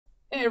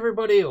Hey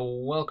everybody,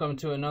 welcome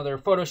to another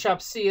Photoshop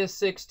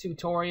CS6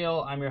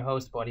 tutorial. I'm your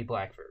host, Buddy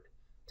Blackford.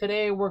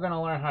 Today we're going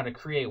to learn how to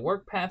create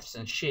work paths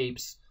and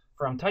shapes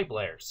from type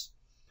layers.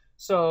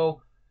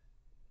 So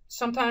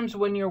sometimes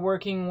when you're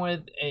working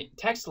with a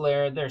text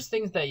layer, there's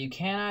things that you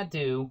cannot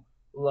do,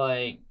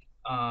 like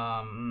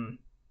adding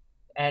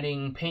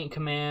paint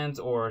commands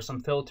or some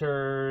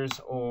filters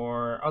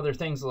or other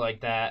things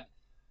like that,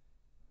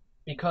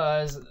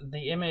 because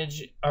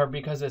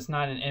because it's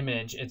not an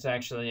image, it's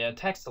actually a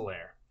text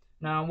layer.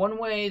 Now, one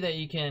way that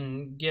you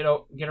can get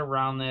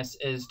around this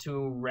is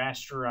to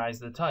rasterize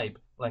the type,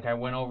 like I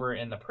went over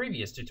in the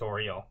previous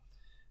tutorial.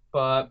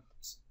 But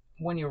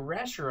when you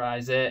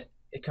rasterize it,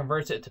 it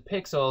converts it to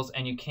pixels,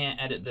 and you can't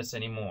edit this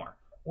anymore.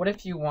 What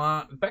if you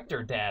want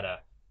vector data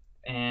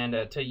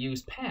and to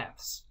use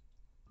paths?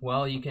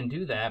 Well, you can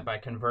do that by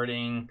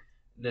converting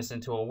this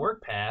into a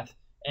work path,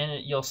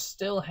 and you'll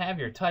still have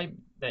your type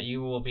that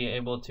you will be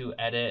able to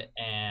edit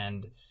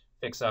and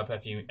fix up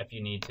if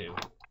you need to,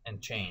 and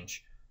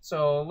change.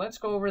 So let's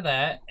go over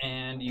that,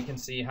 and you can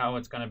see how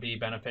it's going to be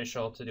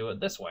beneficial to do it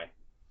this way.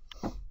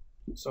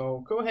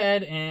 So go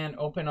ahead and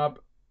open up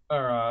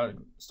or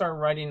start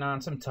writing on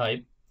some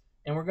type,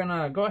 and we're going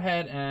to go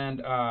ahead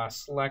and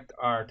select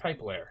our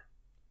type layer.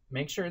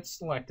 Make sure it's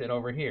selected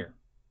over here.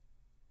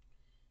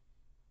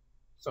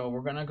 So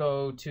we're going to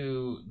go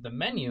to the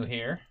menu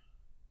here,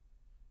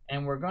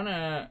 and we're going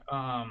to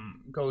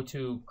go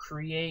to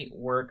Create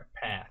Work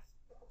Path.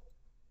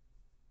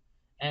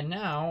 And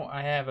now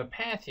I have a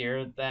path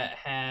here that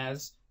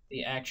has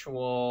the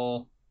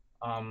actual,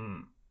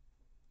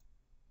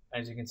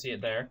 as you can see it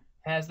there,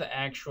 has the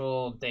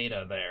actual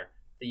data there.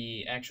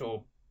 The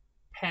actual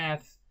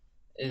path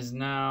is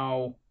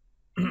now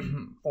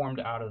formed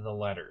out of the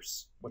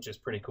letters, which is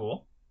pretty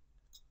cool.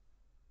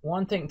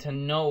 One thing to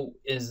note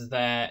is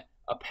that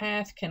a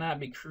path cannot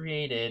be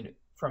created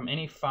from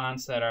any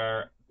fonts that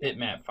are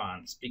bitmap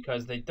fonts,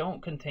 because they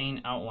don't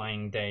contain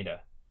outlining data.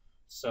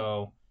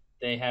 So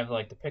they have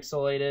like the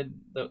pixelated,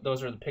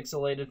 those are the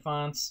pixelated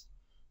fonts,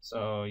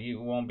 so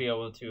you won't be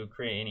able to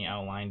create any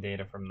outline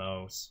data from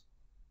those.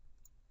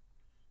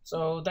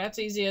 So that's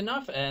easy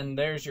enough, and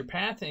there's your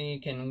path, and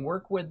you can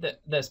work with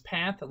this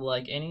path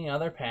like any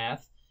other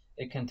path.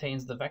 It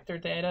contains the vector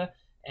data,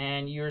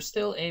 and you're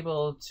still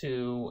able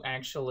to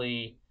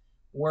actually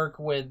work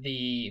with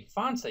the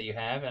fonts that you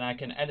have, and I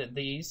can edit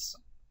these,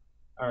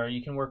 or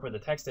you can work with the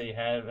text that you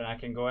have, and I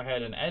can go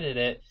ahead and edit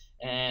it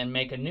and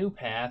make a new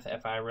path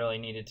if I really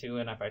needed to,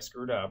 and if I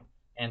screwed up,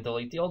 and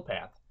delete the old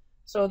path.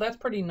 So that's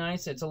pretty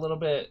nice. It's a little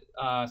bit,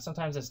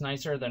 sometimes it's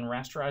nicer than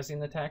rasterizing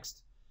the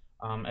text.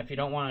 If you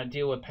don't want to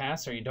deal with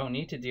paths, or you don't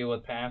need to deal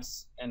with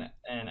paths and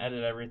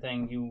edit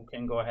everything, you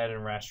can go ahead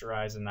and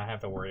rasterize and not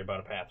have to worry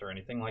about a path or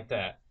anything like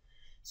that.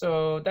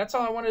 So that's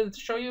all I wanted to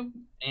show you,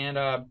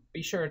 and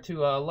be sure to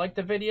like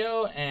the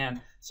video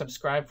and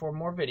subscribe for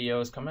more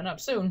videos coming up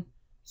soon.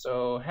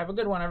 So have a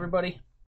good one, everybody.